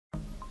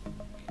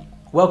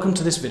Welcome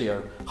to this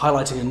video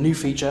highlighting a new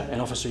feature in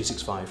Office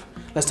 365.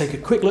 Let's take a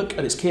quick look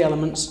at its key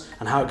elements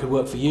and how it could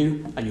work for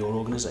you and your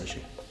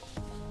organisation.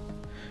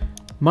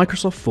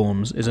 Microsoft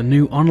Forms is a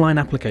new online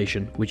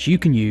application which you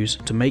can use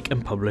to make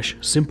and publish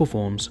simple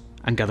forms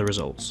and gather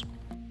results.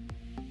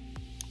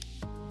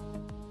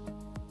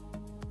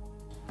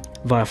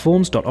 Via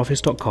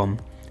forms.office.com,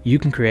 you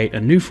can create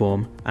a new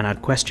form and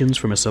add questions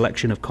from a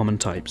selection of common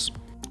types.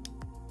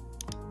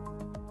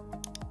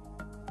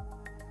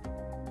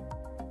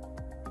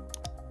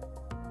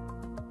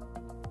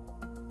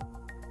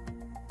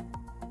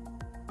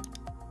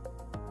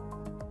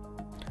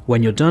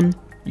 When you're done,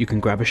 you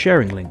can grab a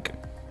sharing link.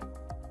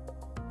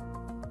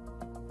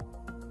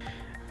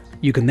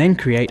 You can then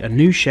create a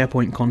new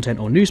SharePoint content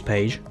or news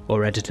page,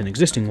 or edit an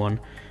existing one.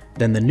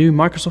 Then the new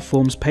Microsoft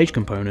Forms page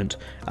component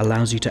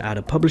allows you to add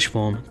a publish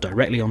form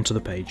directly onto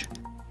the page.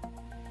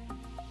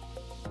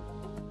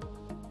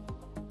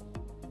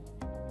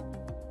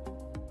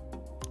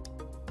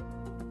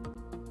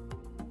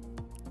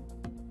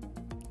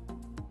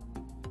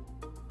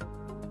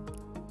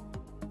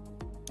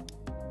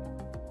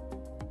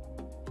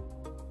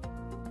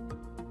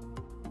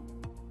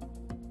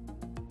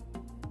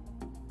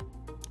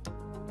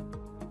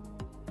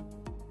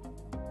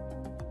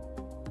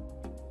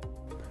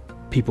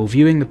 People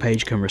viewing the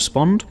page can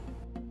respond,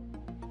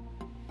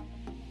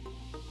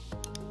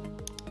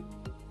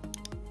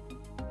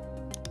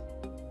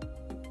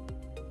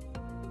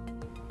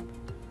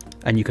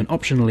 and you can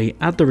optionally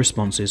add the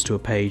responses to a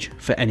page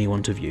for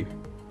anyone to view.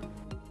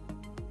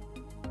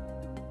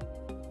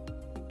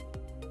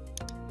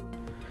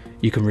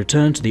 You can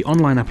return to the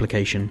online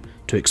application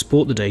to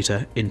export the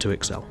data into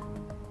Excel.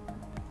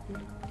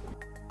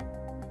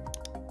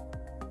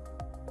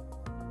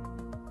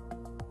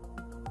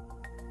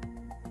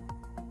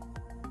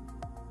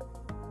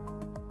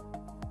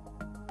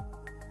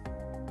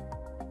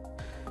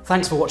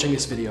 Thanks for watching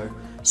this video.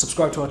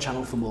 Subscribe to our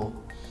channel for more.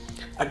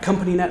 At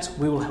CompanyNet,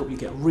 we will help you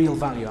get real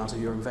value out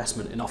of your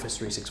investment in Office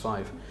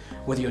 365.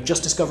 Whether you're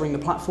just discovering the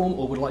platform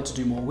or would like to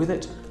do more with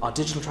it, our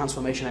digital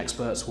transformation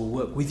experts will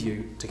work with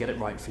you to get it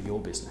right for your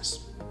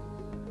business.